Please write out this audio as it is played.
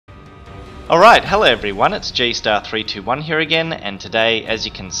Alright, hello everyone, it's Gstar321 here again, and today, as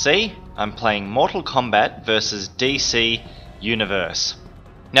you can see, I'm playing Mortal Kombat vs DC Universe.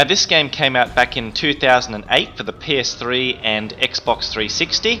 Now this game came out back in 2008 for the PS3 and Xbox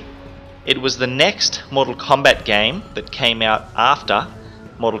 360. It was the next Mortal Kombat game that came out after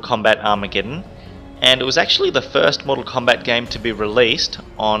Mortal Kombat Armageddon, and it was actually the first Mortal Kombat game to be released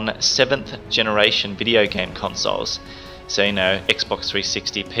on 7th generation video game consoles. So, you know, Xbox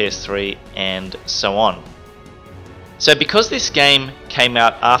 360, PS3, and so on. So because this game came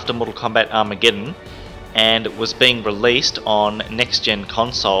out after Mortal Kombat Armageddon and was being released on next-gen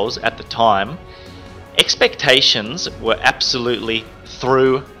consoles at the time, expectations were absolutely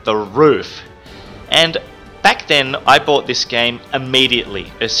through the roof. And back then, I bought this game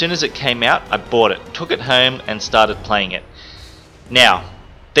immediately. As soon as it came out, I bought it, took it home, and started playing it. Now,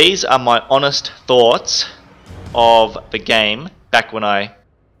 these are my honest thoughts of the game back when I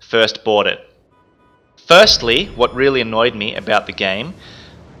first bought it. Firstly, what really annoyed me about the game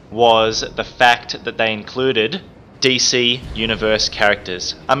was the fact that they included DC Universe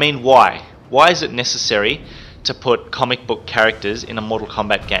characters. I mean, why? Why is it necessary to put comic book characters in a Mortal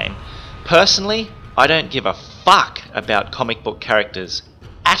Kombat game? Personally, I don't give a fuck about comic book characters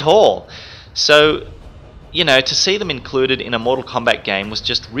at all. So, you know, to see them included in a Mortal Kombat game was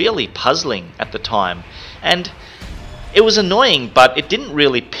just really puzzling at the time. And it was annoying, but it didn't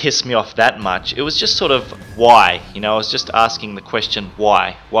really piss me off that much. It was just sort of, why? You know, I was just asking the question,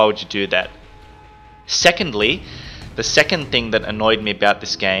 why? Why would you do that? Secondly, the second thing that annoyed me about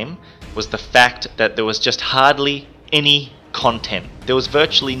this game was the fact that there was just hardly any content. There was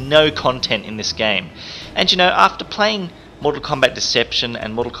virtually no content in this game. And you know, after playing Mortal Kombat Deception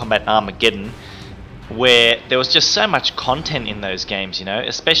and Mortal Kombat Armageddon, where there was just so much content in those games, you know,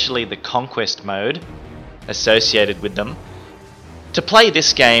 especially the Conquest mode associated with them, to play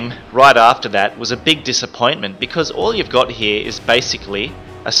this game right after that was a big disappointment, because all you've got here is basically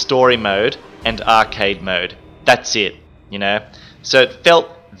a story mode and arcade mode. That's it, you know. So it felt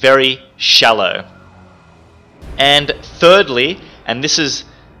very shallow. And thirdly, and this is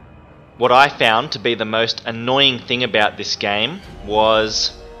what I found to be the most annoying thing about this game,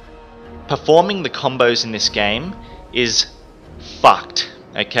 was performing the combos in this game is fucked.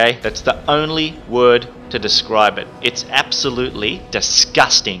 Okay, that's the only word to describe it. It's absolutely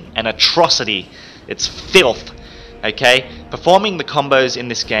disgusting, an atrocity. It's filth. Okay, performing the combos in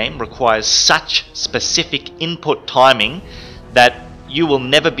this game requires such specific input timing that you will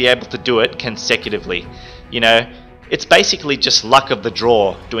never be able to do it consecutively. You know, it's basically just luck of the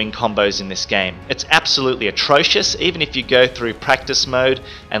draw doing combos in this game. It's absolutely atrocious. Even if you go through practice mode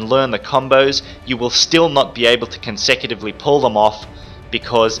and learn the combos, you will still not be able to consecutively pull them off,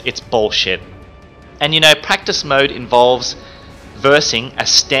 because it's bullshit. And you know, practice mode involves versing a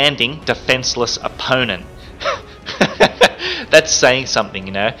standing defenseless opponent. That's saying something,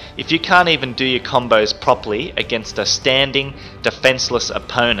 you know. If you can't even do your combos properly against a standing defenseless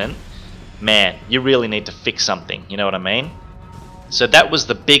opponent, man, you really need to fix something, you know what I mean? So that was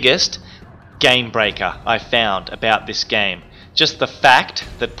the biggest game breaker I found about this game. Just the fact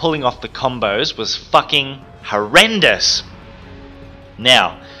that pulling off the combos was fucking horrendous.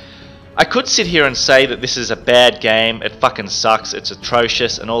 Now, I could sit here and say that this is a bad game, it fucking sucks, it's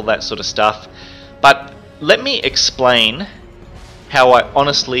atrocious and all that sort of stuff, but let me explain how I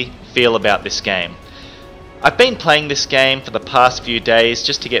honestly feel about this game. I've been playing this game for the past few days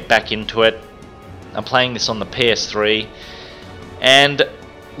just to get back into it. I'm playing this on the PS3, and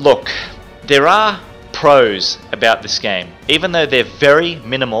look, there are pros about this game. Even though they're very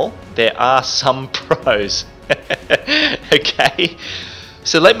minimal, there are some pros. Okay,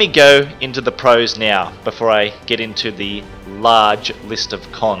 so let me go into the pros now before I get into the large list of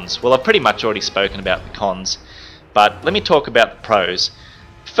cons. Well, I've pretty much already spoken about the cons, but let me talk about the pros.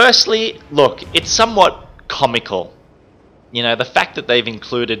 Firstly, look, it's somewhat comical. You know, the fact that they've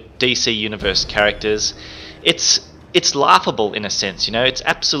included DC Universe characters, it's laughable in a sense, you know, it's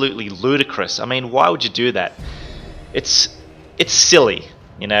absolutely ludicrous. I mean, why would you do that? It's silly.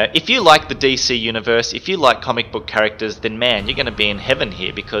 You know, if you like the DC Universe, if you like comic book characters, then man, you're going to be in heaven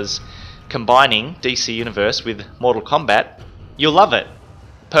here, because combining DC Universe with Mortal Kombat, you'll love it.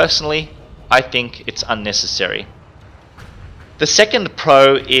 Personally, I think it's unnecessary. The second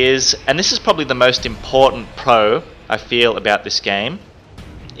pro is, and this is probably the most important pro I feel about this game,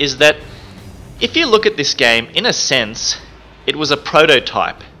 is that if you look at this game, in a sense, it was a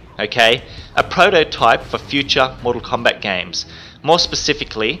prototype, okay? A prototype for future Mortal Kombat games. More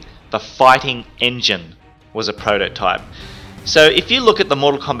specifically, the fighting engine was a prototype. So if you look at the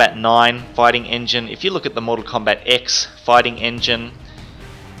Mortal Kombat 9 fighting engine, if you look at the Mortal Kombat X fighting engine,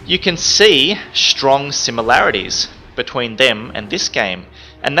 you can see strong similarities between them and this game.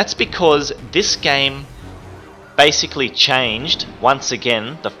 And that's because this game basically changed, once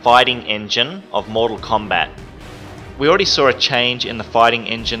again, the fighting engine of Mortal Kombat. We already saw a change in the fighting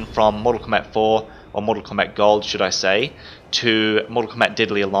engine from Mortal Kombat 4, or Mortal Kombat Gold should I say, to Mortal Kombat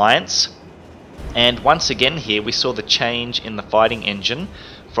Deadly Alliance. And once again here we saw the change in the fighting engine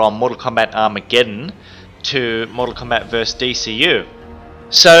from Mortal Kombat Armageddon to Mortal Kombat vs DCU.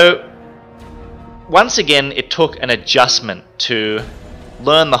 So once again it took an adjustment to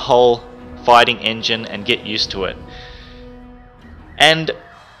learn the whole fighting engine and get used to it. And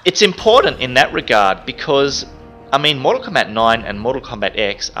it's important in that regard because, I mean, Mortal Kombat 9 and Mortal Kombat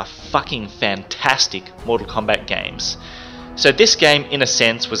X are fucking fantastic Mortal Kombat games. So this game, in a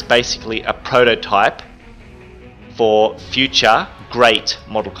sense, was basically a prototype for future great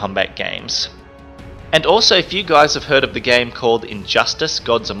Mortal Kombat games. And also, if you guys have heard of the game called Injustice: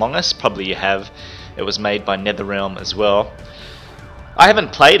 Gods Among Us, probably you have. It was made by NetherRealm as well. I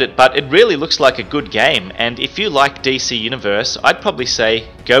haven't played it, but it really looks like a good game, and if you like DC Universe, I'd probably say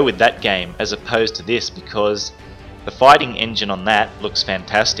go with that game as opposed to this, because the fighting engine on that looks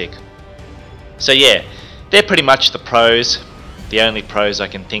fantastic. So yeah, they're pretty much the pros, the only pros I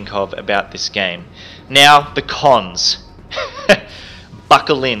can think of about this game. Now, the cons.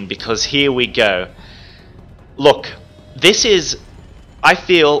 Buckle in, because here we go. Look, this is, I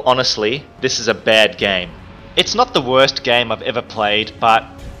feel honestly, this is a bad game. It's not the worst game I've ever played, but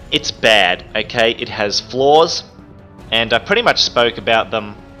it's bad, okay? It has flaws, and I pretty much spoke about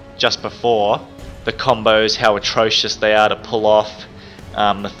them just before. The combos, how atrocious they are to pull off,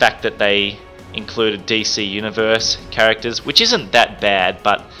 the fact that they included DC Universe characters, which isn't that bad,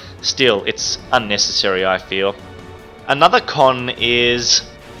 but still, it's unnecessary, I feel. Another con is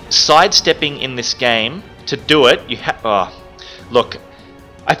sidestepping in this game. To do it, you have... Look,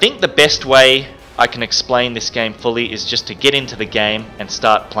 I think the best way I can explain this game fully is just to get into the game and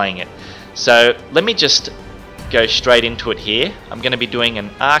start playing it. So let me just go straight into it here. I'm going to be doing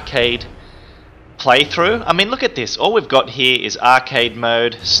an arcade playthrough. I mean, look at this. All we've got here is arcade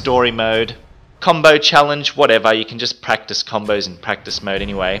mode, story mode, combo challenge, whatever. You can just practice combos in practice mode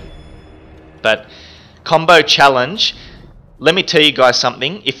anyway. But combo challenge, let me tell you guys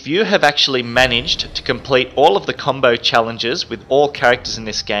something. If you have actually managed to complete all of the combo challenges with all characters in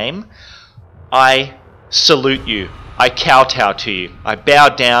this game, I salute you. I kowtow to you. I bow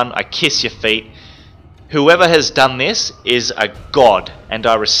down. I kiss your feet. Whoever has done this is a god, and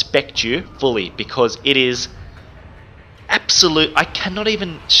I respect you fully, because it is absolute. I cannot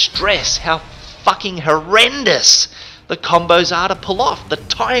even stress how fucking horrendous the combos are to pull off. The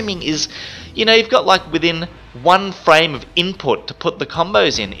timing is, you know, you've got like within one frame of input to put the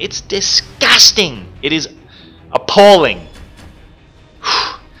combos in. It's disgusting. It is appalling.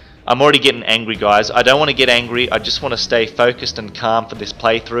 I'm already getting angry, guys. I don't want to get angry. I just want to stay focused and calm for this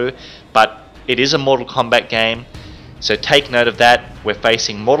playthrough. But it is a Mortal Kombat game, so take note of that. We're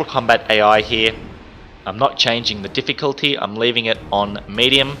facing Mortal Kombat AI here. I'm not changing the difficulty. I'm leaving it on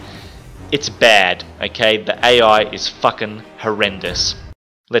medium. It's bad, okay? The AI is fucking horrendous.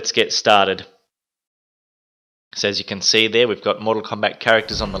 Let's get started. So as you can see there, we've got Mortal Kombat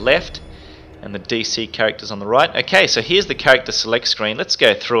characters on the left and the DC characters on the right. Okay, so here's the character select screen. Let's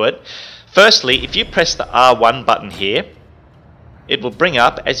go through it. Firstly, if you press the R1 button here, it will bring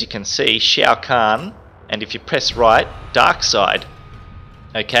up, as you can see, Shao Kahn, and if you press right, Darkseid.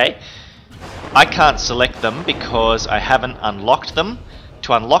 Okay, I can't select them because I haven't unlocked them.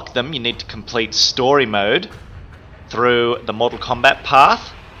 To unlock them, you need to complete story mode through the Mortal Kombat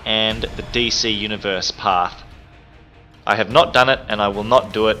path and the DC Universe path. I have not done it, and I will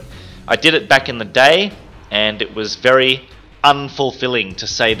not do it. I did it back in the day, and it was very unfulfilling, to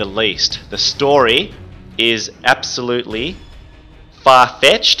say the least. The story is absolutely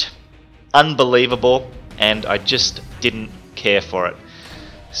far-fetched, unbelievable, and I just didn't care for it.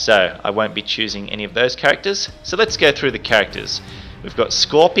 So I won't be choosing any of those characters. So let's go through the characters. We've got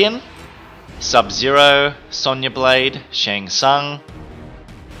Scorpion, Sub-Zero, Sonya Blade, Shang Tsung,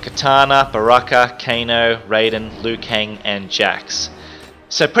 Katana, Baraka, Kano, Raiden, Liu Kang, and Jax.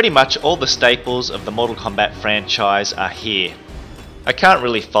 So pretty much all the staples of the Mortal Kombat franchise are here. I can't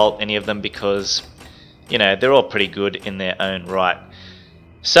really fault any of them because, you know, they're all pretty good in their own right.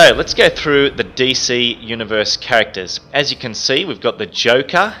 So let's go through the DC Universe characters. As you can see, we've got the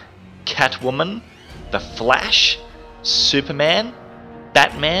Joker, Catwoman, the Flash, Superman,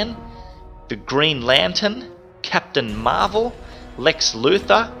 Batman, the Green Lantern, Captain Marvel, Lex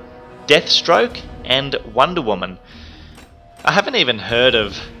Luthor, Deathstroke, and Wonder Woman. I haven't even heard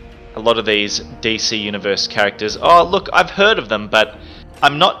of a lot of these DC Universe characters. Oh, look, I've heard of them, but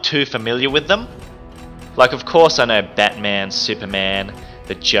I'm not too familiar with them. Like, of course I know Batman, Superman,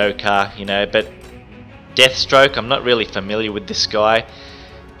 the Joker, you know, but Deathstroke, I'm not really familiar with this guy.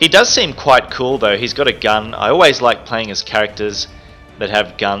 He does seem quite cool though. He's got a gun. I always like playing as characters that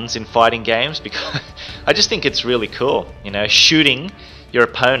have guns in fighting games because I just think it's really cool, you know, shooting your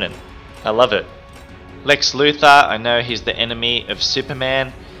opponent. I love it. Lex Luthor, I know he's the enemy of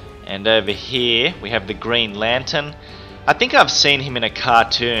Superman. And over here we have the Green Lantern. I think I've seen him in a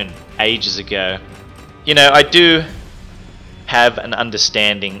cartoon ages ago. You know, I do have an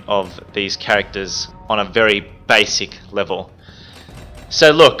understanding of these characters on a very basic level.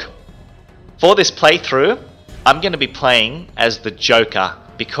 So look, for this playthrough, I'm going to be playing as the Joker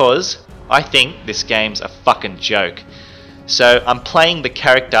because I think this game's a fucking joke. So I'm playing the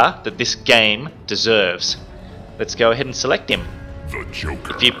character that this game deserves. Let's go ahead and select him. The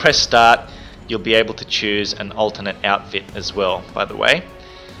Joker. If you press start, you'll be able to choose an alternate outfit as well, by the way.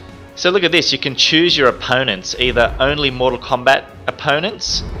 So look at this, you can choose your opponents, either only Mortal Kombat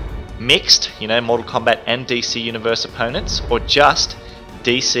opponents, mixed, you know, Mortal Kombat and DC Universe opponents, or just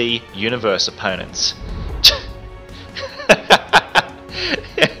DC Universe opponents.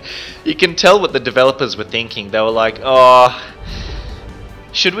 You can tell what the developers were thinking. They were like, oh,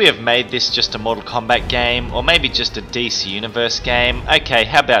 should we have made this just a Mortal Kombat game, or maybe just a DC Universe game? Okay,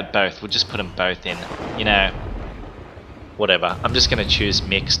 how about both? We'll just put them both in, you know, whatever. I'm just going to choose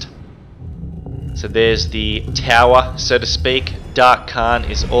mixed. So there's the tower, so to speak. Dark Khan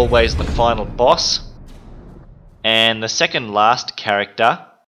is always the final boss. And the second last character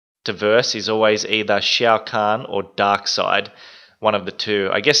to verse is always either Shao Kahn or Darkseid. One of the two.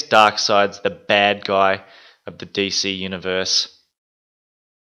 I guess Darkseid's the bad guy of the DC Universe.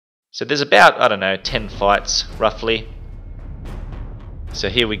 So there's about, I don't know, 10 fights, roughly. So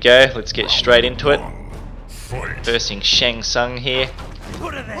here we go, let's get straight into it. Versing Shang Tsung here.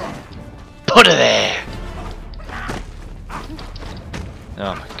 Put her there! Put her there!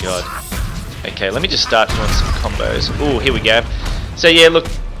 Oh my god. Okay, let me just start doing some combos. Ooh, here we go. So yeah, look,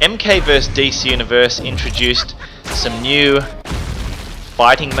 MK vs DC Universe introduced some new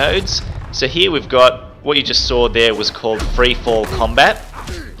fighting modes. So here we've got, what you just saw there was called free fall combat.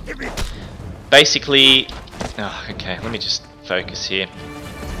 Basically, oh, okay, let me just focus here.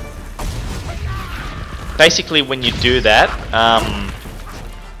 Basically, when you do that,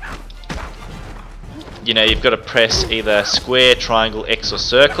 you know, you've got to press either square, triangle, X or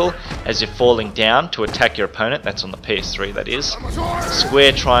circle as you're falling down to attack your opponent. That's on the PS3, that is.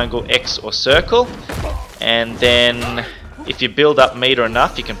 Square, triangle, X or circle. And then if you build up meter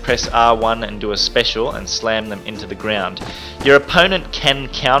enough, you can press R1 and do a special and slam them into the ground. Your opponent can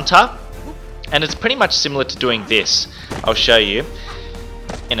counter, and it's pretty much similar to doing this. I'll show you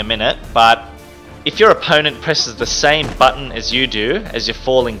in a minute, but if your opponent presses the same button as you do as you're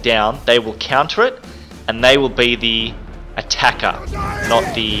falling down, they will counter it, and they will be the attacker,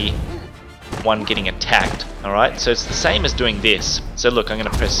 not the one getting attacked. Alright, so it's the same as doing this. So look, I'm going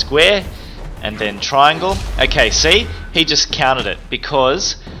to press square and then triangle. Okay, see? He just countered it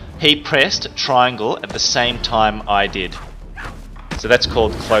because he pressed triangle at the same time I did. So that's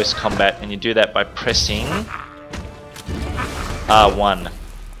called close combat, and you do that by pressing R1.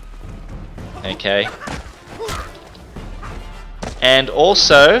 Okay. And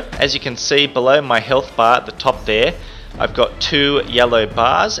also, as you can see below my health bar at the top there, I've got 2 yellow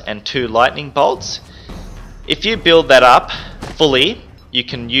bars and 2 lightning bolts. If you build that up fully, you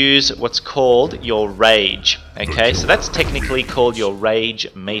can use what's called your rage. Okay, so that's technically called your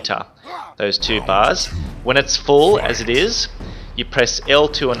rage meter, those 2 bars. When it's full, as it is, you press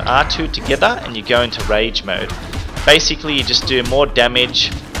L2 and R2 together and you go into rage mode. Basically, you just do more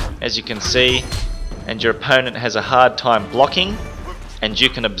damage, as you can see, and your opponent has a hard time blocking, and you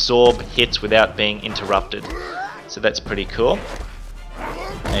can absorb hits without being interrupted. So that's pretty cool.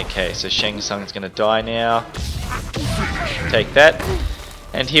 Okay, so Shang Tsung's gonna die now. Take that.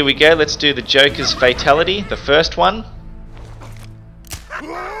 And here we go, let's do the Joker's fatality, the first one.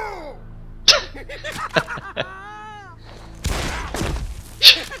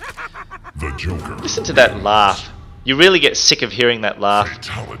 The Joker. Listen to that laugh. You really get sick of hearing that laugh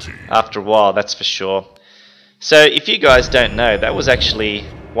Fatality. after a while, that's for sure. So if you guys don't know, that was actually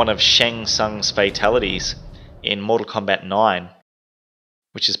one of Shang Tsung's fatalities in Mortal Kombat 9.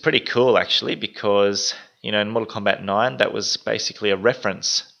 Which is pretty cool actually, because, you know, in Mortal Kombat 9 that was basically a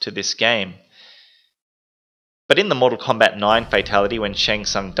reference to this game. But in the Mortal Kombat 9 fatality, when Shang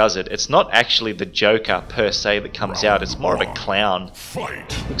Tsung does it, it's not actually the Joker per se that comes out, it's more of a clown.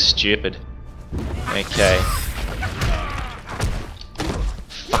 Fight. Looks stupid. Okay.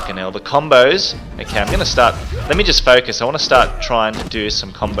 Fucking hell, the combos. Okay, I'm gonna start, let me just focus. I want to start trying to do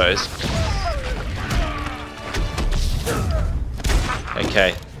some combos.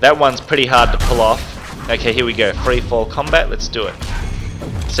 Okay, that one's pretty hard to pull off. Okay, here we go, free fall combat, let's do it.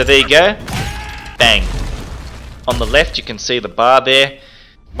 So there you go, bang. On the left you can see the bar there.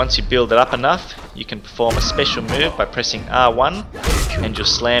 Once you build it up enough, you can perform a special move by pressing R1 and you'll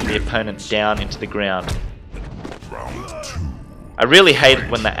slam the opponent down into the ground. I really hate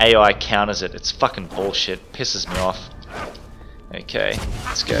it when the AI counters it. It's fucking bullshit. Pisses me off. Okay,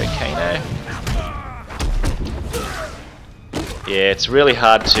 let's go Kano. Yeah, it's really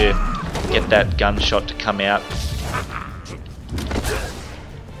hard to get that gunshot to come out.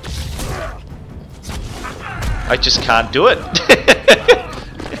 I just can't do it.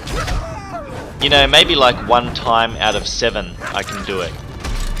 You know, maybe like 1 time out of 7 I can do it.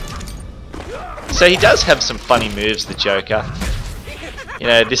 So he does have some funny moves, the Joker. You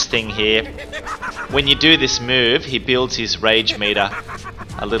know, this thing here, when you do this move, he builds his rage meter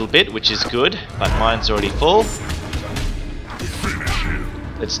a little bit, which is good, but mine's already full.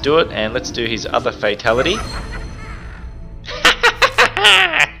 Let's do it, and let's do his other fatality.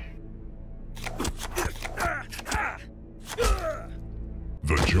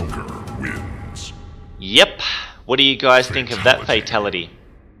 The Joker wins. Yep, what do you guys think of that fatality?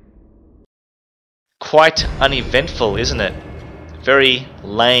 Quite uneventful, isn't it? Very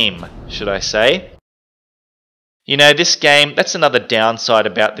lame, should I say. You know, this game, that's another downside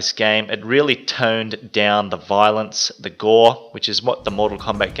about this game. It really toned down the violence, the gore, which is what the Mortal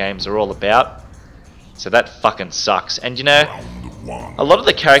Kombat games are all about. So that fucking sucks. And you know, a lot of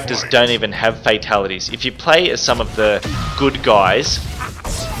the characters don't even have fatalities. If you play as some of the good guys,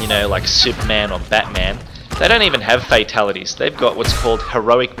 you know, like Superman or Batman, they don't even have fatalities. They've got what's called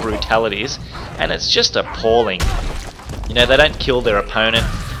heroic brutalities, and it's just appalling. You know, they don't kill their opponent,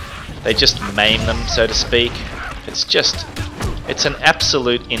 they just maim them, so to speak. It's an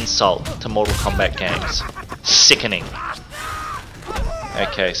absolute insult to Mortal Kombat games. Sickening.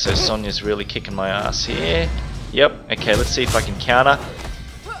 Okay, so Sonya's really kicking my ass here. Yep, okay, let's see if I can counter.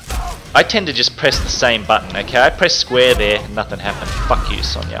 I tend to just press the same button, okay? I press square there, and nothing happened. Fuck you,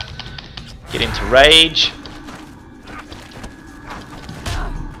 Sonya. Get into rage.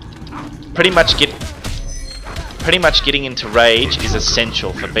 Pretty much getting into rage is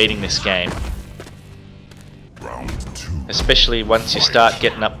essential for beating this game. Especially once you start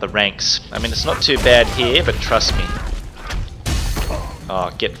getting up the ranks. I mean, it's not too bad here, but trust me.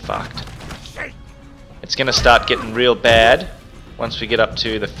 Oh, get fucked. It's gonna start getting real bad once we get up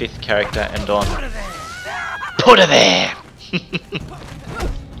to the 5th character and on. Put her there!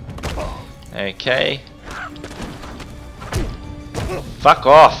 Okay. Fuck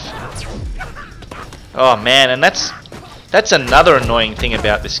off. Oh man, and that's another annoying thing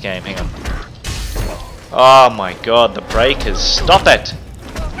about this game. Hang on. Oh my god, the breakers. Stop it!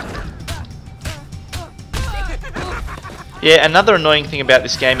 Yeah, another annoying thing about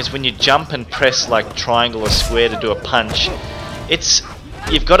this game is when you jump and press like triangle or square to do a punch,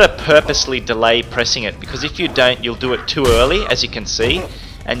 you've got to purposely delay pressing it, because if you don't, you'll do it too early, as you can see,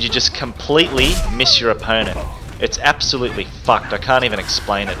 and you just completely miss your opponent. It's absolutely fucked. I can't even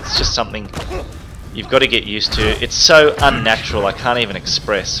explain it. It's just something you've got to get used to. It's so unnatural, I can't even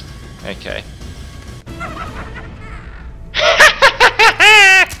express. Okay.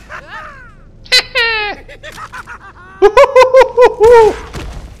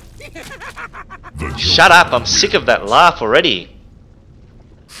 Shut up, I'm sick of that laugh already.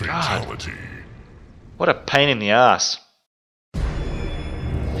 Fatality. God. What a pain in the ass.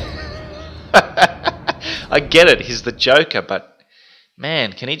 I get it, he's the Joker, but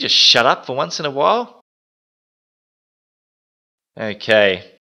man, can he just shut up for once in a while? Okay.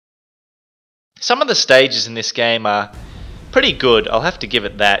 Some of the stages in this game are pretty good, I'll have to give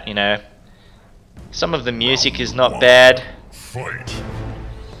it that, you know. Some of the music is not bad. Fight.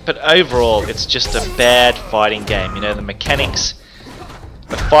 But overall, it's just a bad fighting game. You know, the mechanics,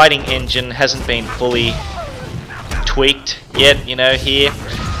 the fighting engine hasn't been fully tweaked yet, you know, here.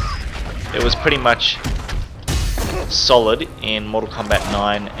 It was pretty much solid in Mortal Kombat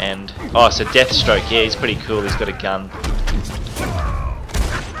 9 and... Oh, so Deathstroke, yeah, he's pretty cool, he's got a gun.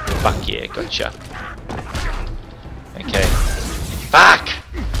 Fuck yeah, gotcha. Okay. Fuck!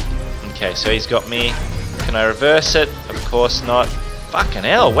 Okay, so he's got me. Can I reverse it? Of course not. Fucking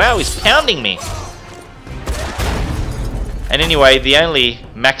hell, wow, he's pounding me! And anyway, the only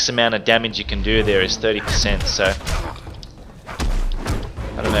max amount of damage you can do there is 30%, so...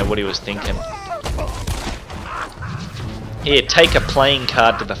 I don't know what he was thinking. Here, take a playing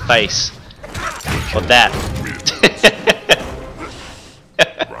card to the face. Or that.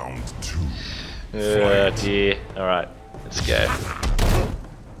 here. Alright, let's go.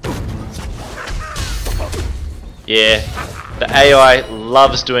 Yeah, the AI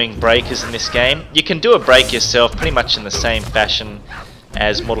loves doing breakers in this game. You can do a break yourself pretty much in the same fashion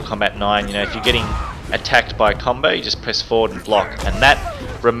as Mortal Kombat 9. You know, if you're getting attacked by a combo, you just press forward and block, and that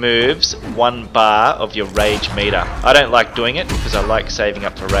removes 1 bar of your rage meter. I don't like doing it because I like saving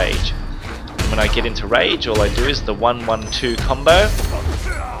up for rage. When I get into rage, all I do is the 1-1-2 combo.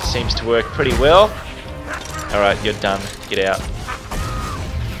 Seems to work pretty well. Alright, you're done. Get out.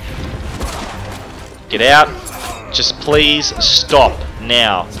 Get out. Just please stop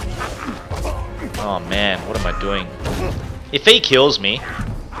now. Oh man, what am I doing? If he kills me...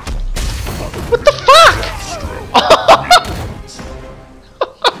 What the fuck?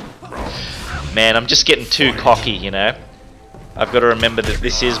 Man, I'm just getting too cocky, you know. I've got to remember that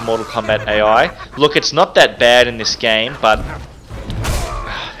this is Mortal Kombat AI. Look, it's not that bad in this game, but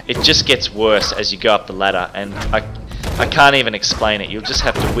it just gets worse as you go up the ladder, and I can't even explain it. You'll just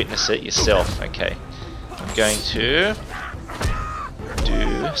have to witness it yourself. Okay, I'm going to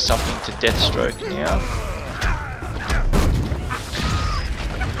do something to Deathstroke now.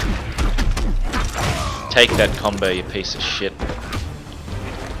 Take that combo, you piece of shit.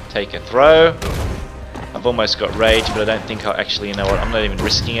 Take a throw. I've almost got rage, but I don't think I'll actually, you know what, I'm not even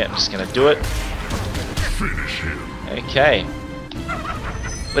risking it, I'm just going to do it. Okay.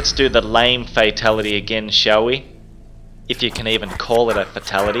 Let's do the lame fatality again, shall we? If you can even call it a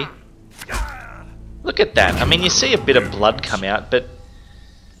fatality. Look at that, I mean, you see a bit of blood come out, but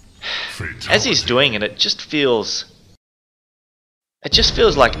as he's doing it, it just feels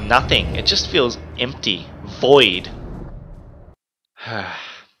like nothing. It just feels empty, void.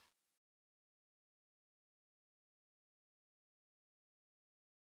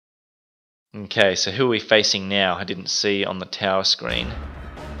 Okay, so who are we facing now? I didn't see on the tower screen.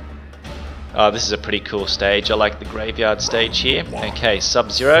 Oh, this is a pretty cool stage. I like the graveyard stage here. Okay,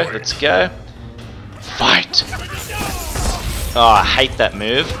 Sub-Zero, let's go. Fight! Oh, I hate that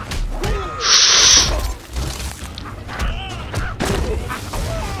move.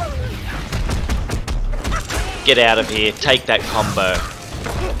 Get out of here, take that combo.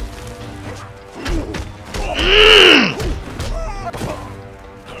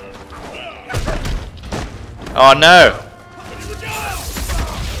 Oh no!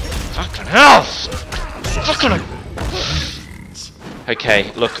 Fucking hell! Fucking...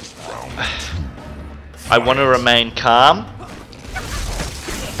 Okay, look. I want to remain calm,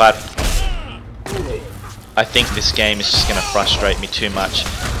 but I think this game is just going to frustrate me too much.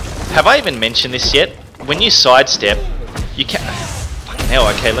 Have I even mentioned this yet? When you sidestep, you can... Fucking hell,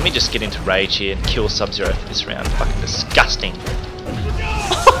 okay, let me just get into rage here and kill Sub-Zero for this round. Fucking disgusting.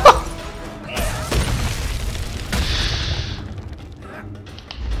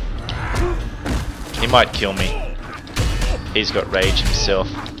 He might kill me. He's got rage himself.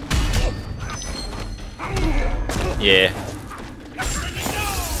 Yeah.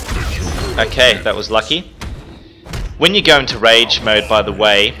 Okay, that was lucky. When you go into rage mode, by the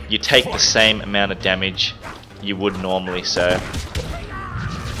way, you take the same amount of damage you would normally, so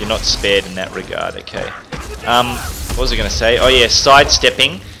you're not spared in that regard, okay. What was I going to say? Oh yeah,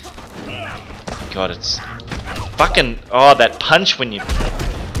 sidestepping. God, it's fucking... Oh, that punch when you...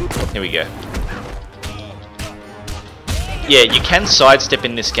 Here we go. Yeah, you can sidestep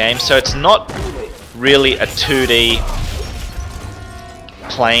in this game, so it's not really a 2D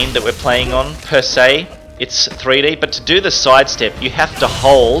plane that we're playing on, per se. It's 3D, but to do the sidestep, you have to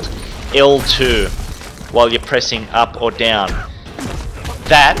hold L2 while you're pressing up or down.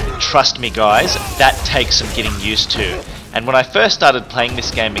 That, trust me guys, that takes some getting used to. And when I first started playing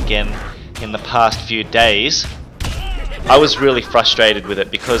this game again in the past few days, I was really frustrated with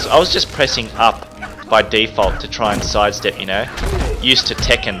it because I was just pressing up by default to try and sidestep, you know, used to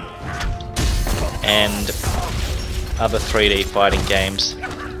Tekken and other 3D fighting games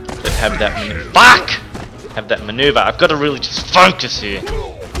that have that have that maneuver. I've got to really just focus here.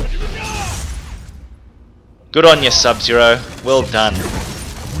 Good on you, Sub-Zero. Well done.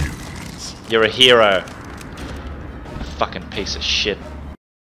 You're a hero. Fucking piece of shit.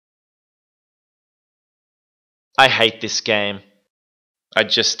 I hate this game. I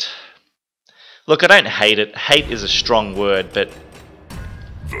just... Look, I don't hate it. Hate is a strong word, but...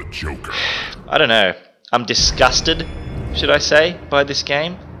 The Joker. I don't know. I'm disgusted, should I say, by this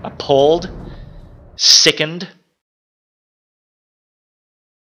game. Appalled. Sickened.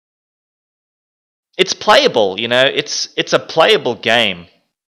 It's playable, you know. It's a playable game.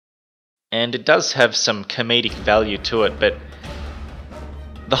 And it does have some comedic value to it, but...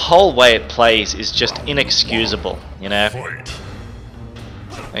 the whole way it plays is just inexcusable, you know. Fight.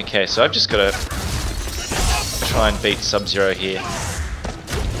 Okay, so I've just got to try and beat Sub-Zero here.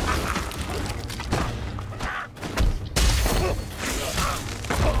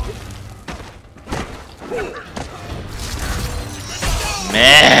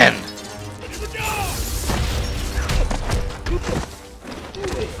 Man!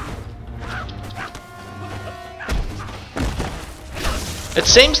 It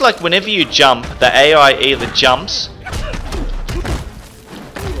seems like whenever you jump, the AI either jumps...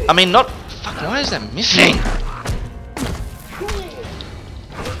 I mean, not... Fuck, why is that missing?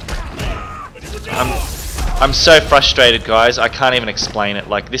 I'm so frustrated, guys. I can't even explain it.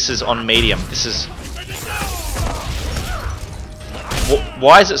 Like, this is on medium. This is...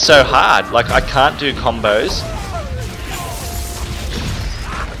 Why is it so hard? Like, I can't do combos.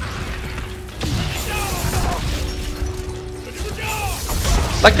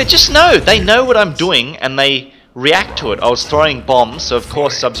 Like, they just know. They know what I'm doing, and they react to it. I was throwing bombs, so of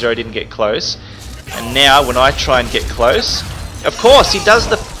course Sub-Zero didn't get close. And now, when I try and get close, of course, he does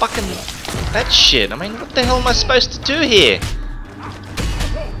the fucking... that shit. I mean, what the hell am I supposed to do here?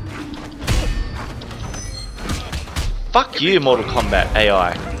 Fuck you, Mortal Kombat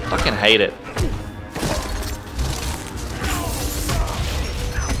AI. Fucking hate it.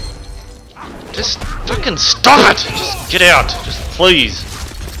 Just fucking stop it! Just get out. Just please.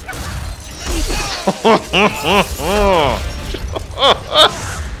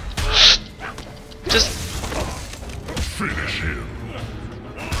 Just Finish him.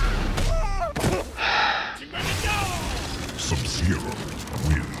 Sub-Zero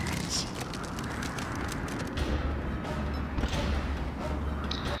wins.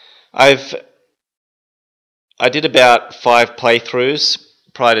 I did about 5 playthroughs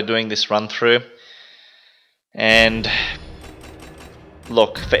prior to doing this run through, and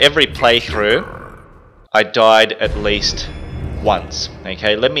look, for every playthrough I died at least once.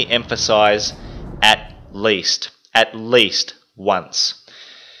 Okay, let me emphasize at least once.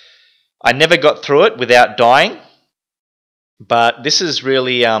 I never got through it without dying, but this is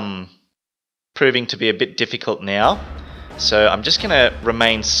really proving to be a bit difficult now. So I'm just going to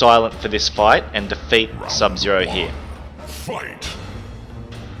remain silent for this fight and defeat Sub-Zero here. Fight.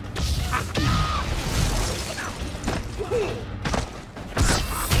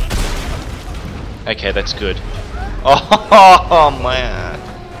 Okay, that's good. Oh man.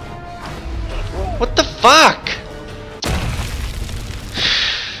 What the fuck?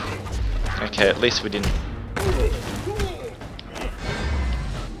 Okay, at least we didn't.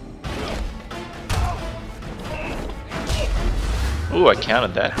 Ooh, I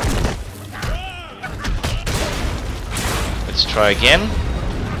counted that. Let's try again.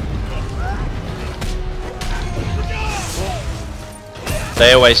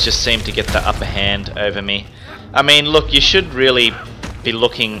 They always just seem to get the upper hand over me. I mean, look, you should really be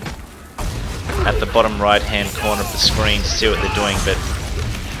looking at the bottom right hand corner of the screen to see what they're doing, but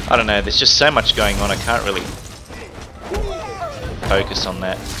I don't know, there's just so much going on, I can't really focus on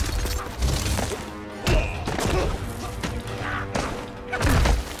that.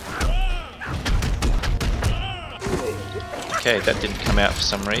 Okay, that didn't come out for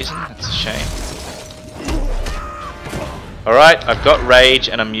some reason, that's a shame. Alright, I've got rage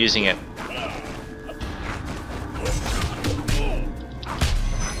and I'm using it.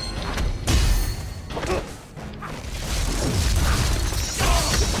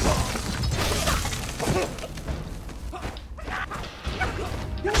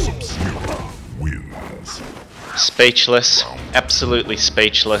 Sub-Zero wins. Speechless, absolutely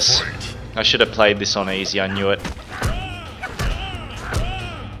speechless. I should have played this on easy, I knew it.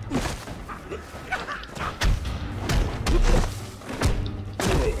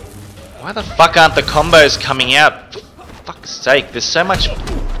 Why the fuck aren't the combos coming out? For fuck's sake, there's so much...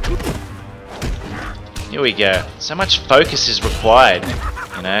 Here we go. So much focus is required,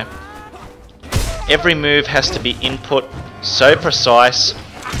 you know? Every move has to be input so precise.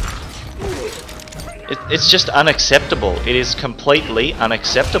 It's just unacceptable. It is completely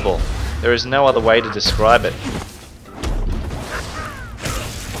unacceptable. There is no other way to describe it.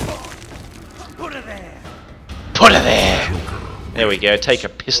 Put her there! Put her there! There we go, take a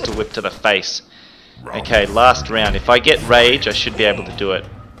pistol whip to the face. Okay, last round. If I get rage, I should be able to do it.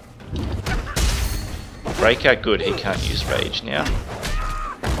 Breaker, good, he can't use rage now.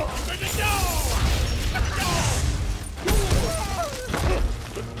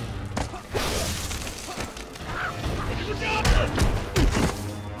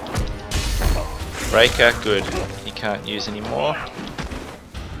 Breaker, good, he can't use anymore.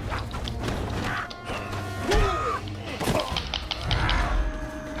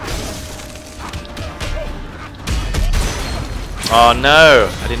 Oh no,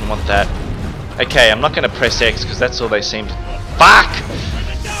 I didn't want that. Okay, I'm not going to press X because that's all they seem to... Fuck!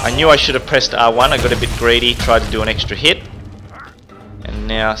 I knew I should have pressed R1. I got a bit greedy, tried to do an extra hit. And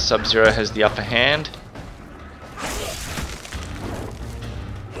now Sub-Zero has the upper hand.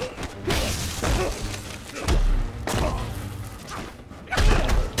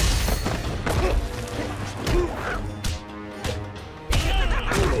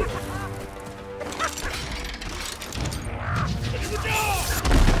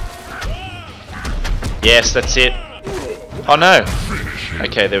 Yes, that's it. Oh no!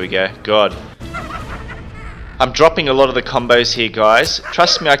 Okay, there we go. God. I'm dropping a lot of the combos here, guys.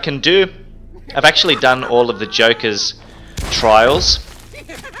 Trust me, I can do... I've actually done all of the Joker's trials.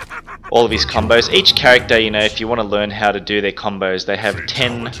 All of his combos. Each character, you know, if you want to learn how to do their combos, they have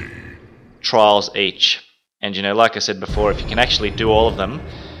 10 trials each. And you know, like I said before, if you can actually do all of them,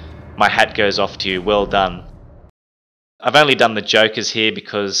 my hat goes off to you. Well done. I've only done the Jokers here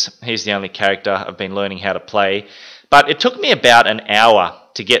because he's the only character I've been learning how to play. But it took me about an hour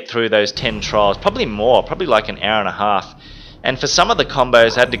to get through those 10 trials. Probably more, probably like an hour and a half. And for some of the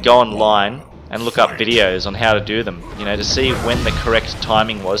combos, I had to go online and look up videos on how to do them. You know, to see when the correct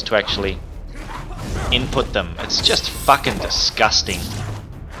timing was to actually input them. It's just fucking disgusting.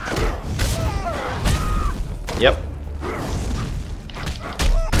 Yep.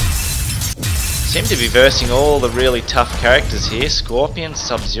 Seem to be versing all the really tough characters here. Scorpion,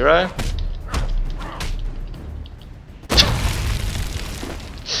 Sub-Zero.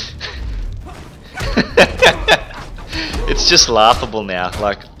 It's just laughable now.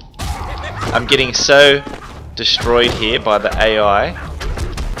 Like, I'm getting so destroyed here by the AI.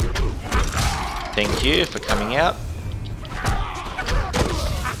 Thank you for coming out.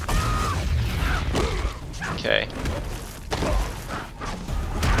 Okay.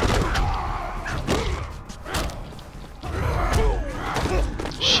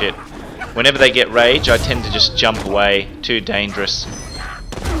 Shit. Whenever they get rage, I tend to just jump away. Too dangerous.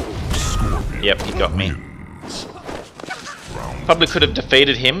 Yep, he got me. Probably could have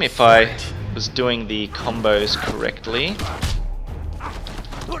defeated him if I was doing the combos correctly.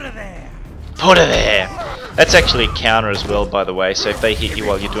 Put her there! Put her there! That's actually a counter as well, by the way, so if they hit you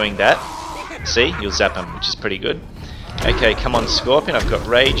while you're doing that, see, you'll zap them, which is pretty good. Okay, come on Scorpion, I've got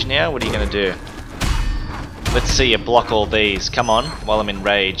rage now, what are you going to do? Let's see you block all these, come on, while I'm in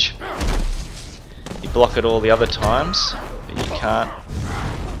rage. You block it all the other times, but you can't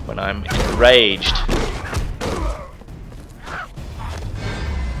when I'm enraged.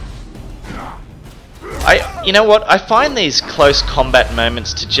 You know what, I find these close combat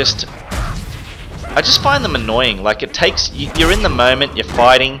moments to just... I just find them annoying, like it takes... You're in the moment, you're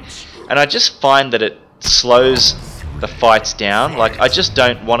fighting, and I just find that it slows the fights down. Like, I just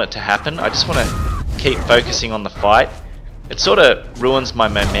don't want it to happen, I just want to keep focusing on the fight. It sort of ruins my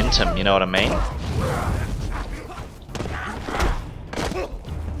momentum, you know what I mean?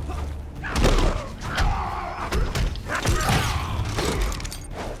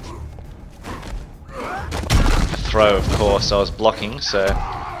 Throw, of course, I was blocking, so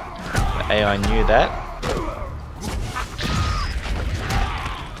the AI knew that.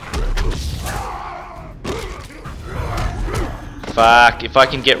 Fuck, if I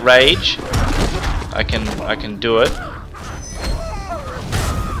can get rage, I can do it.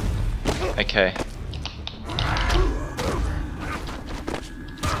 Okay.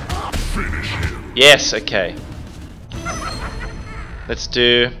 Yes, okay. Let's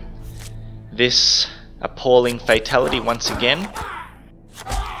do this appalling fatality once again.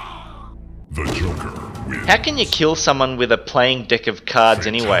 The Joker wins. How can you kill someone with a playing deck of cards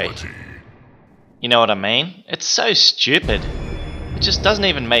anyway? You know what I mean? It's so stupid. It just doesn't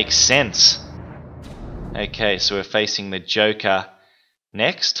even make sense. Okay, so we're facing the Joker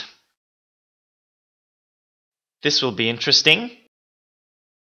next. This will be interesting.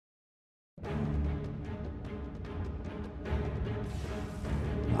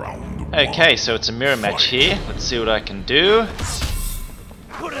 Okay, so it's a mirror match here. Let's see what I can do.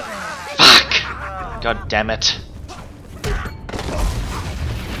 Fuck! God damn it.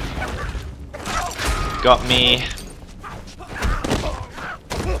 Got me.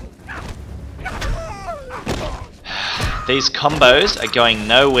 These combos are going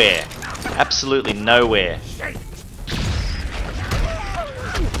nowhere. Absolutely nowhere.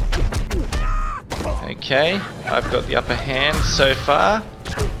 Okay, I've got the upper hand so far.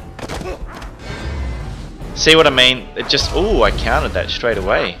 See what I mean? It just... Ooh, I countered that straight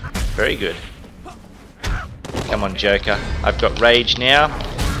away. Very good. Come on, Joker. I've got rage now.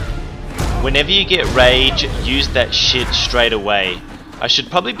 Whenever you get rage, use that shit straight away. I should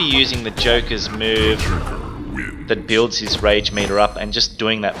probably be using the Joker's move that builds his rage meter up and just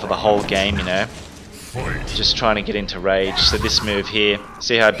doing that for the whole game, you know. Just trying to get into rage. So this move here,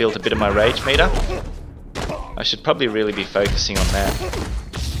 see how I built a bit of my rage meter? I should probably really be focusing on that.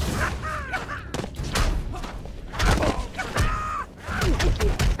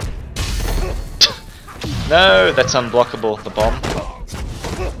 No, that's unblockable, the bomb.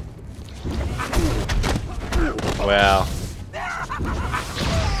 Wow.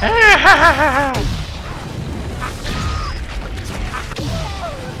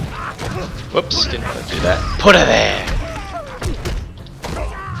 Whoops, didn't want to do that. Put her there!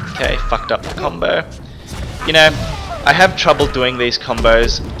 Okay, fucked up the combo. You know, I have trouble doing these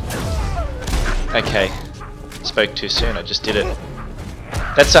combos. Okay, spoke too soon, I just did it.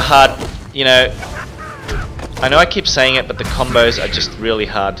 That's a hard, you know, I know I keep saying it, but the combos are just really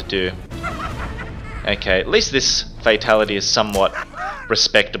hard to do. Okay, at least this fatality is somewhat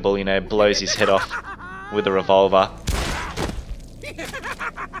respectable, you know, blows his head off with a revolver.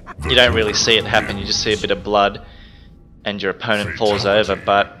 You don't really see it happen, you just see a bit of blood and your opponent falls over,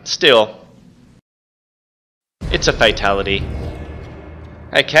 but still, it's a fatality.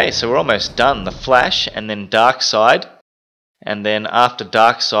 Okay, so we're almost done. The Flash and then Dark Side, and then after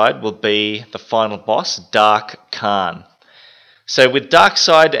Dark Side will be the final boss, Dark Khan. So with Dark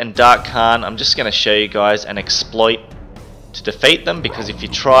Side and Dark Khan, I'm just going to show you guys an exploit to defeat them, because if you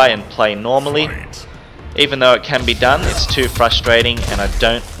try and play normally, even though it can be done, it's too frustrating and I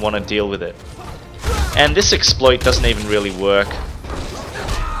don't want to deal with it. And this exploit doesn't even really work,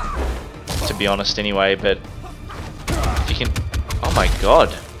 to be honest anyway, but if you can... Oh my god.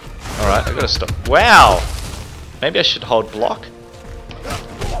 Alright, I gotta stop. Wow! Maybe I should hold block.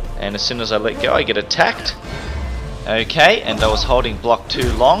 And as soon as I let go, I get attacked. Okay, and I was holding block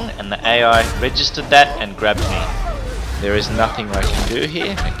too long, and the AI registered that and grabbed me. There is nothing I can do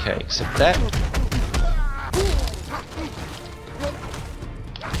here. Okay, except that.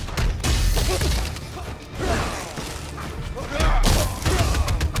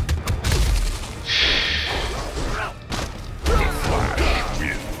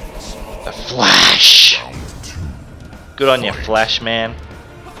 The Flash! Good on you, Flash man.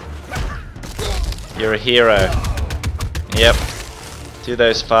 You're a hero. Yep. Do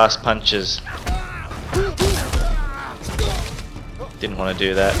those fast punches. Didn't want to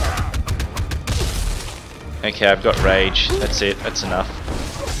do that. Okay, I've got rage. That's it. That's enough.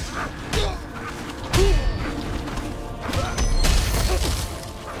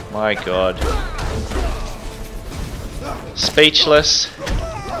 My god. Speechless,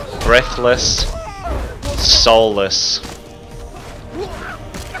 breathless, soulless.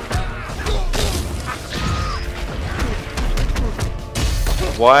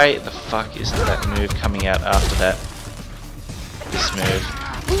 Why the fuck isn't that move coming out after that? This move.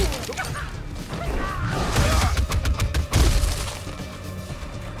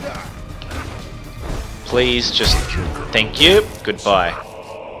 Please just... Thank you. Goodbye.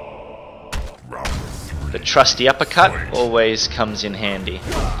 The trusty uppercut always comes in handy.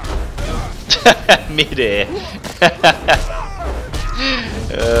 Mid-air.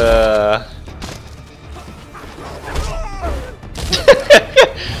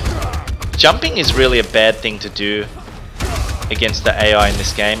 Jumping is really a bad thing to do against the AI in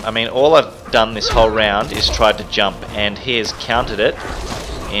this game. I mean, all I've done this whole round is tried to jump, and he has countered it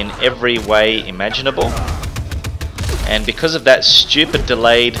in every way imaginable. And because of that stupid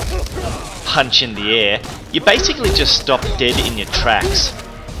delayed punch in the air, you basically just stop dead in your tracks.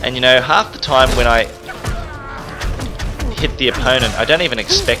 And you know, half the time when I hit the opponent, I don't even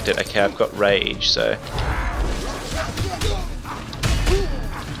expect it. Okay, I've got rage, so...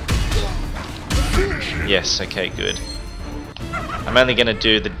 Yes, okay, good. I'm only going to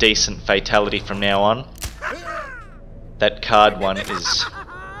do the decent fatality from now on. That card one is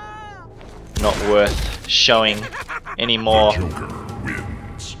not worth showing anymore. Joker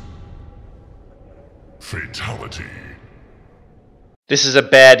wins. Fatality. This is a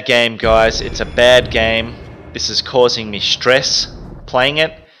bad game, guys. It's a bad game. This is causing me stress playing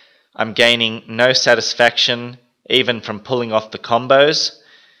it. I'm gaining no satisfaction even from pulling off the combos.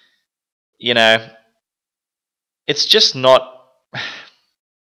 You know, it's just not...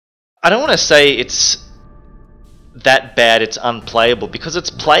 I don't want to say it's that bad it's unplayable, because it's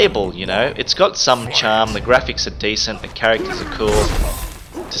playable, you know. It's got some charm, the graphics are decent, the characters are cool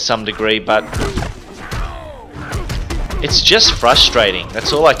to some degree, but it's just frustrating.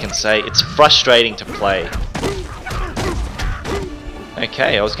 That's all I can say. It's frustrating to play.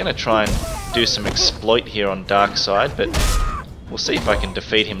 Okay, I was going to try and do some exploit here on Dark Side, but we'll see if I can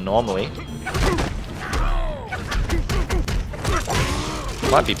defeat him normally.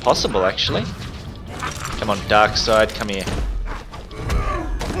 Might be possible, actually. Come on, dark side, come here.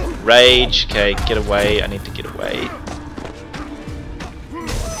 Rage, okay, get away, I need to get away.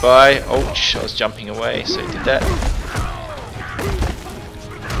 Bye. Ouch, I was jumping away, so I did that.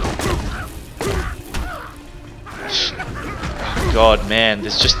 Oh god, man,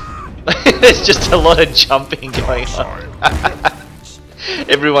 there's just there's just a lot of jumping going on.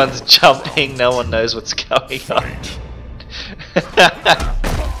 Everyone's jumping, no one knows what's going on.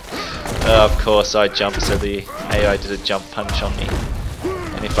 Oh, of course I jumped, so the AI did a jump punch on me.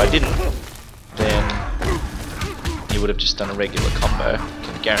 And if I didn't, then he would have just done a regular combo.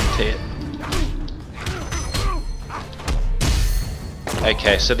 Can guarantee it.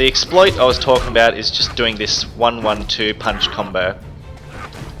 Okay, so the exploit I was talking about is just doing this 1-1-2 punch combo.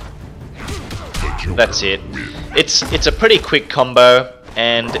 That's it. It's a pretty quick combo,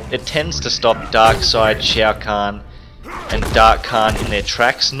 and it tends to stop Darkseid, Shao Kahn, and Dark Khan in their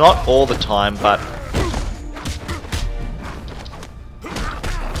tracks. Not all the time, but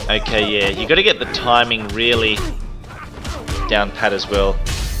okay, yeah, you got to get the timing really down pat as well.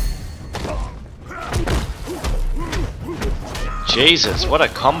 Jesus, what a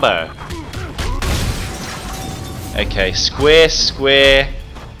combo! Okay, square, square,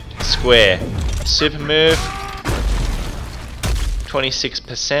 square. Super move.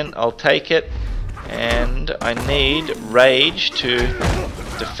 26%. I'll take it. And I need Rage to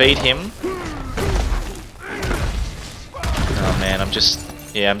defeat him. Oh man, I'm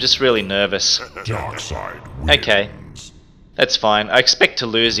just really nervous. Okay, that's fine. I expect to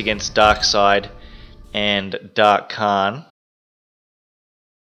lose against Darkseid and Dark Khan,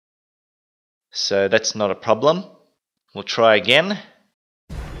 so that's not a problem. We'll try again.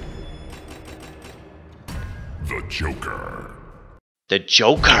 The Joker. The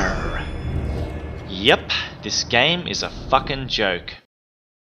Joker. Yep, this game is a fucking joke.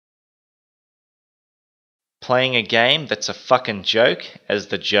 Playing a game that's a fucking joke as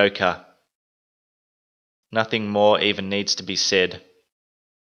the Joker. Nothing more even needs to be said.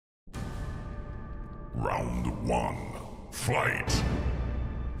 Round 1. Fight.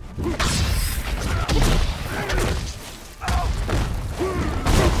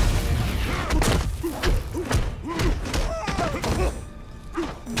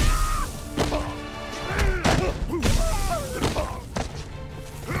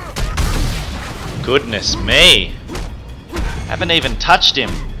 Goodness me! Haven't even touched him.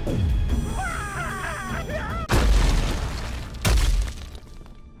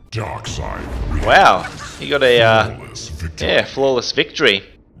 Darkseid. Wow, he got a flawless victory.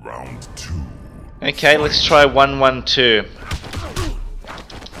 Round 2. Okay, let's try 1-1-2.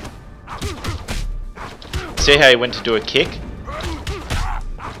 See how he went to do a kick?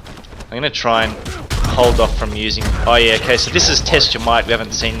 I'm gonna try and hold off from using... Oh yeah, okay, so this is Test Your Might. We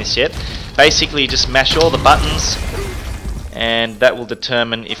haven't seen this yet. Basically, you just mash all the buttons, and that will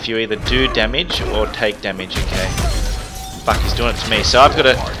determine if you either do damage or take damage. Okay. Fuck, he's doing it to me. So I've got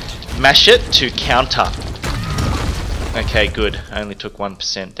to mash it to counter. Okay, good. I only took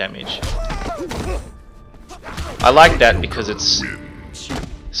 1% damage. I like that because it's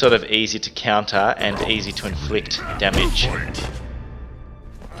sort of easy to counter and easy to inflict damage.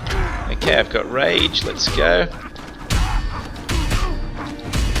 Okay, I've got Rage. Let's go.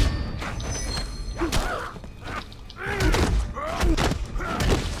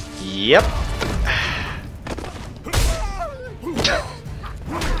 Yep.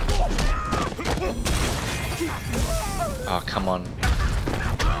 Oh, come on.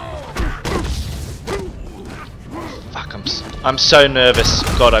 Fuck, I'm so nervous.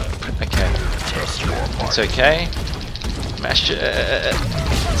 God, okay. It's okay. Mash it.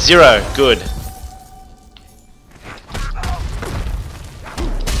 0. Good.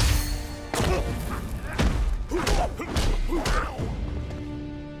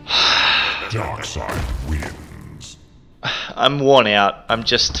 Darkseid wins. I'm worn out. I'm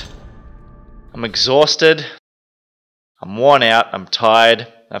exhausted. I'm worn out. I'm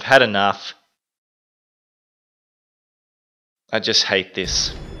tired. I've had enough. I just hate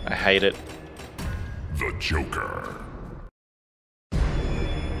this. I hate it. The Joker.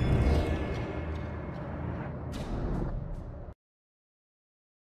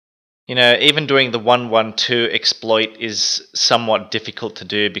 You know, even doing the 1-1-2 exploit is somewhat difficult to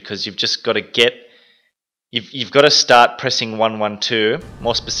do because you've just got to get... You've got to start pressing 1-1-2,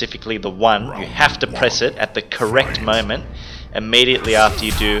 more specifically the 1. You have to press it at the correct moment immediately after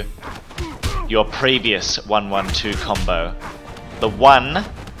you do your previous 1-1-2 combo. The 1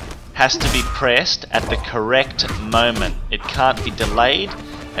 has to be pressed at the correct moment. It can't be delayed,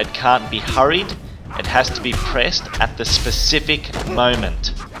 it can't be hurried, it has to be pressed at the specific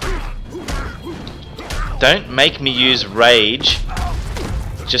moment. Don't make me use rage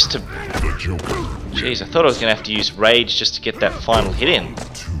just to... The Joker. Jeez, I thought I was going to have to use rage just to get that final hit in.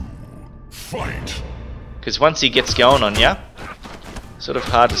 Fight. Because once he gets going on ya, sort of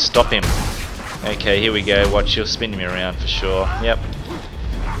hard to stop him. Okay, here we go. Watch, he'll spin me around for sure. Yep.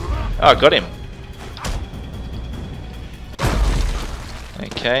 Oh, I got him.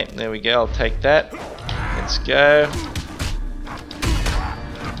 Okay, there we go. I'll take that. Let's go.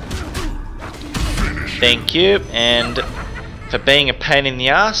 Thank you. And for being a pain in the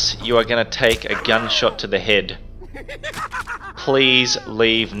ass, you are going to take a gunshot to the head. Please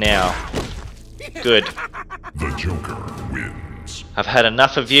leave now. Good. The Joker wins. I've had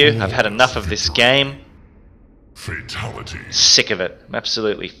enough of you. I've had enough of this game. Fatality. Sick of it. I'm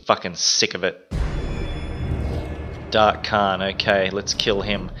absolutely fucking sick of it. Dark Khan. Okay, let's kill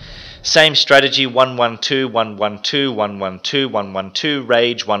him. Same strategy. 112, 112, 112, 112,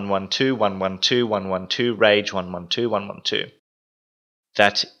 rage, 112, 112, 112, rage, 112, 112.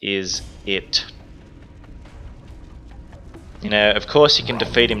 That is it. You know, of course you can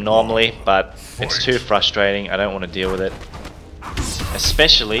defeat him normally, but it's too frustrating. I don't want to deal with it.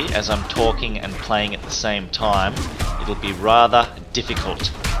 Especially as I'm talking and playing at the same time, it'll be rather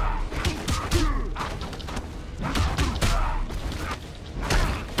difficult.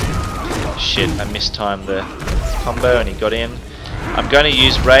 Shit, I mistimed the combo and he got in. I'm going to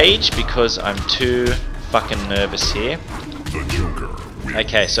use rage because I'm too fucking nervous here. The Joker wins.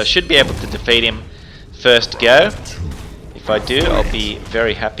 Okay, so I should be able to defeat him first go. If I do, I'll be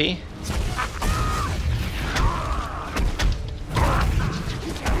very happy.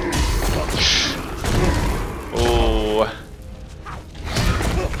 Ooh.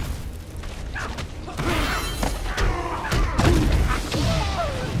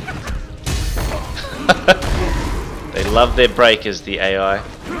 They love their breakers, the AI.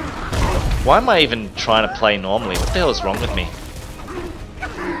 Why am I even trying to play normally? What the hell is wrong with me?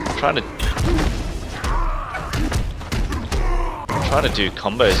 I'm trying to do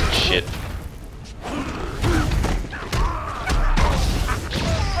combos and shit.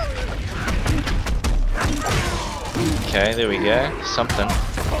 Okay, there we go. Something.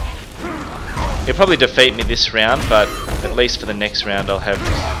 He'll probably defeat me this round, but at least for the next round I'll have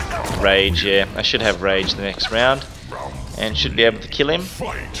rage. Yeah, I should have rage the next round. And should be able to kill him.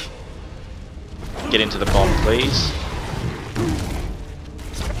 Fight. Get into the bomb, please.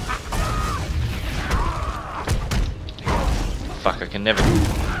 Fuck, I can never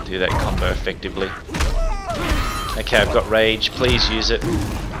do that combo effectively. Okay, I've got rage. Please use it.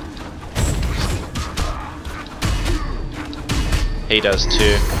 He does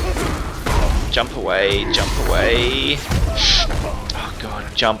too. Jump away, jump away. Oh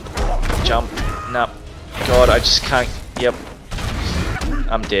god, jump, jump. No. God, I just can't. Yep.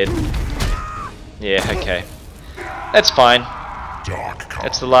 I'm dead. Yeah, okay. That's fine.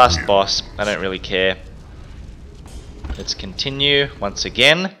 That's the last boss. I don't really care. Let's continue once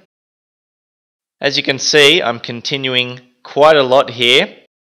again. As you can see, I'm continuing quite a lot here.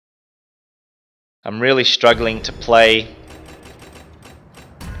 I'm really struggling to play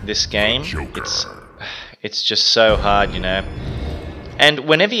this game. It's just so hard, you know. And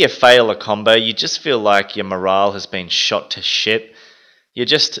whenever you fail a combo, you just feel like your morale has been shot to shit.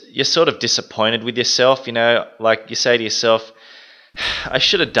 You're sort of disappointed with yourself, you know, like you say to yourself, I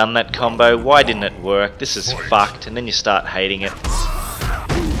should have done that combo, why didn't it work? This is fucked, and then you start hating it.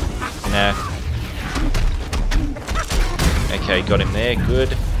 You know. Okay, got him there,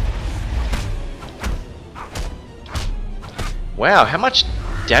 good. Wow, how much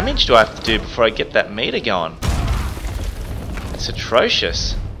damage do I have to do before I get that meter going? It's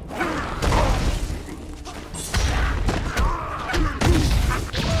atrocious.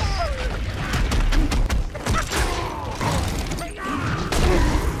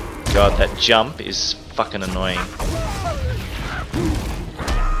 God, that jump is fucking annoying.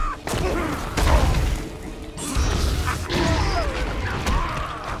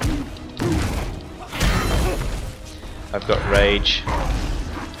 I've got rage.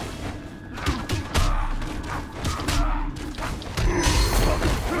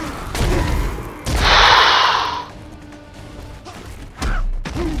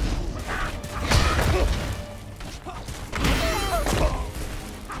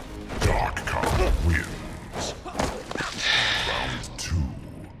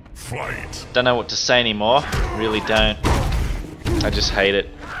 Don't know what to say anymore. Really don't. I just hate it.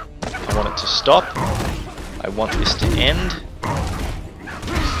 I want it to stop. I want this to end.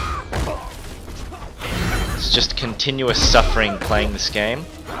 It's just continuous suffering playing this game.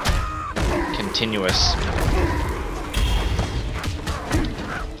 Continuous.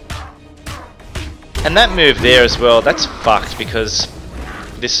 And that move there as well, that's fucked, because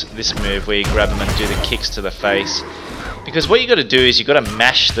this move where you grab them and do the kicks to the face. Because what you got to do is you got to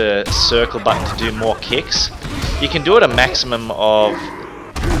mash the circle button to do more kicks. You can do it a maximum of...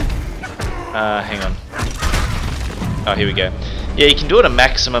 hang on. Oh, here we go. Yeah, you can do it a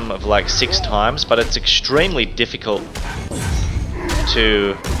maximum of like 6 times, but it's extremely difficult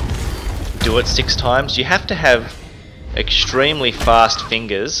to do it 6 times. You have to have extremely fast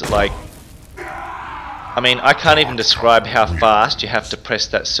fingers, like... I mean, I can't even describe how fast you have to press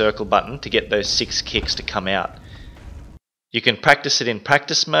that circle button to get those 6 kicks to come out. You can practice it in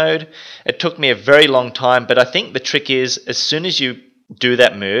practice mode. It took me a very long time, but I think the trick is, as soon as you do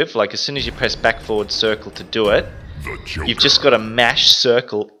that move, like as soon as you press back forward circle to do it, you've just got to mash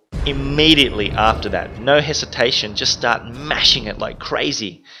circle immediately after that. No hesitation, just start mashing it like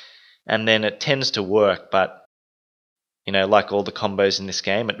crazy. And then it tends to work, but, you know, like all the combos in this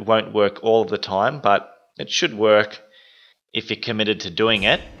game, it won't work all of the time, but it should work if you're committed to doing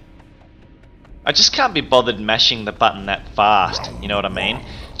it. I just can't be bothered mashing the button that fast, you know what I mean?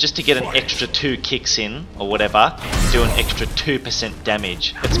 Just to get an extra 2 kicks in, or whatever, do an extra 2%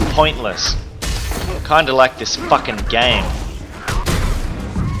 damage. It's pointless. Kinda like this fucking game.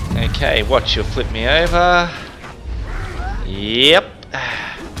 Okay, watch, you'll flip me over. Yep.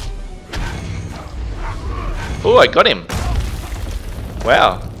 Oh, I got him.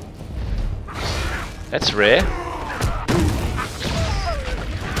 Wow. That's rare.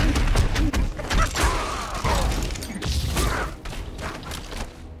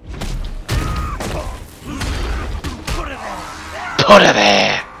 Put her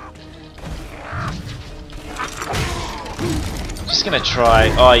there! Just gonna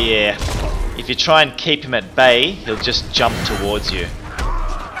try... Oh yeah. If you try and keep him at bay, he'll just jump towards you.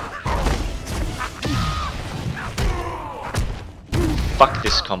 Fuck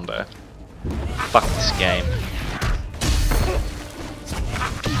this combo. Fuck this game.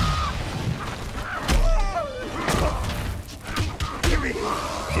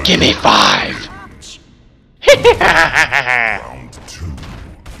 Give me 5! Round 2.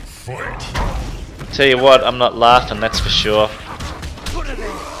 Fight. Tell you what, I'm not laughing, that's for sure.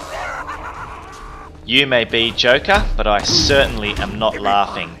 You may be Joker, but I certainly am not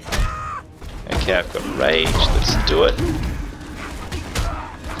laughing. Okay, I've got rage, let's do it.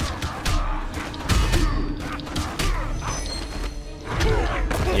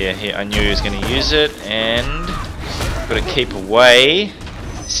 Yeah, here, I knew he was going to use it, and got to keep away.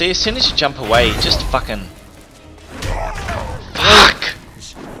 See, as soon as you jump away, you just fucking... Fuck!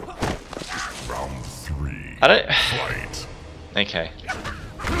 Round 3. I don't... Fight. Okay.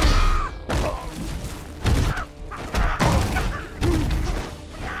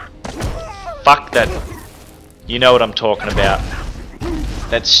 Fuck that. You know what I'm talking about.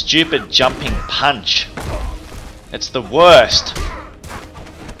 That stupid jumping punch. It's the worst.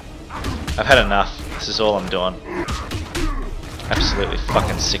 I've had enough. This is all I'm doing. Absolutely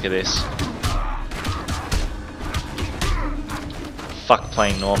fucking sick of this. Fuck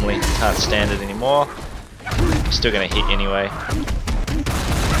playing normally. Can't stand it anymore. Still gonna hit anyway.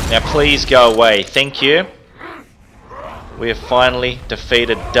 Now please go away. Thank you. We have finally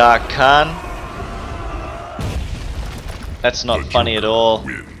defeated Dark Khan. That's not funny at all.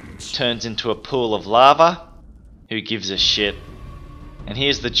 Turns into a pool of lava. Who gives a shit? And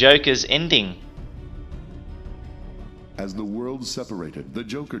here's the Joker's ending. As the world separated, the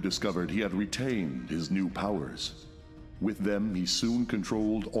Joker discovered he had retained his new powers. With them, he soon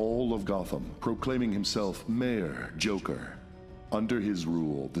controlled all of Gotham, proclaiming himself Mayor Joker. Under his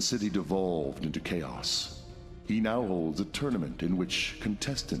rule, the city devolved into chaos. He now holds a tournament in which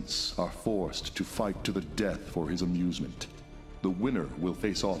contestants are forced to fight to the death for his amusement. The winner will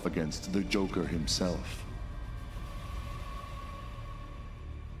face off against the Joker himself.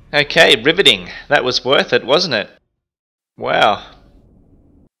 Okay, riveting. That was worth it, wasn't it? Wow.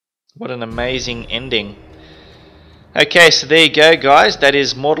 What an amazing ending. Okay, so there you go, guys. That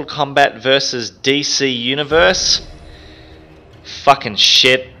is Mortal Kombat vs DC Universe. Fucking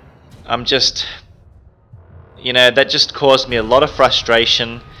shit. I'm just... You know, that just caused me a lot of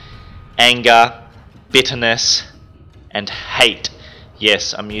frustration, anger, bitterness, and hate.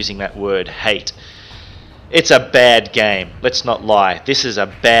 Yes, I'm using that word, hate. It's a bad game, let's not lie. This is a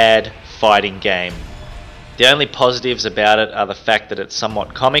bad fighting game. The only positives about it are the fact that it's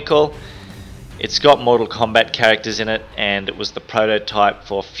somewhat comical. It's got Mortal Kombat characters in it, and it was the prototype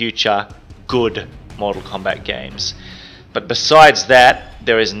for future good Mortal Kombat games. But besides that,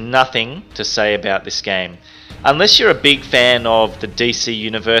 there is nothing to say about this game. Unless you're a big fan of the DC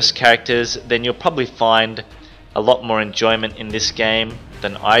Universe characters, then you'll probably find a lot more enjoyment in this game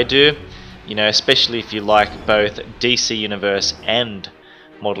than I do. You know, especially if you like both DC Universe and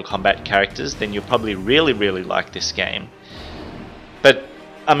Mortal Kombat characters, then you'll probably really like this game. But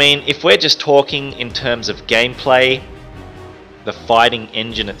I mean, if we're just talking in terms of gameplay, the fighting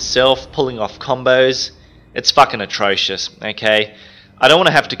engine itself, pulling off combos, it's fucking atrocious, okay? I don't want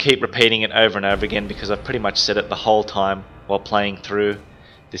to have to keep repeating it over and over again because I've pretty much said it the whole time while playing through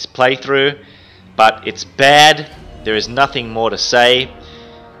this playthrough, but it's bad. There is nothing more to say.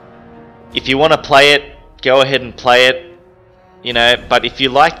 If you want to play it, go ahead and play it. You know, but if you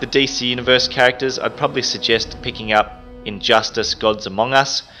like the DC Universe characters, I'd probably suggest picking up Injustice Gods Among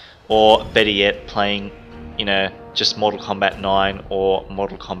Us, or better yet, playing, you know, just Mortal Kombat 9 or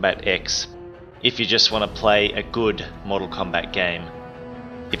Mortal Kombat X, if you just want to play a good Mortal Kombat game.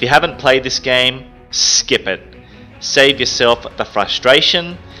 If you haven't played this game, skip it. Save yourself the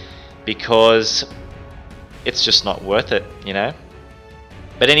frustration, because it's just not worth it, you know.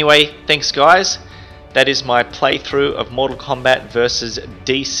 But anyway, thanks guys. That is my playthrough of Mortal Kombat vs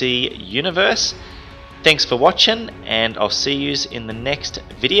DC Universe. Thanks for watching, and I'll see yous in the next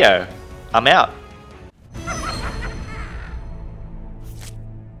video. I'm out.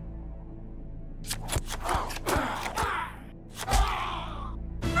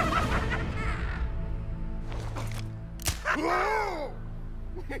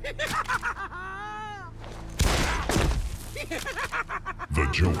 The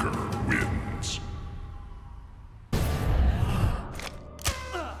Joker wins.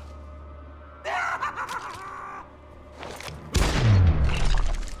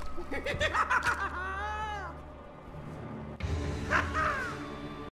 Ha ha ha!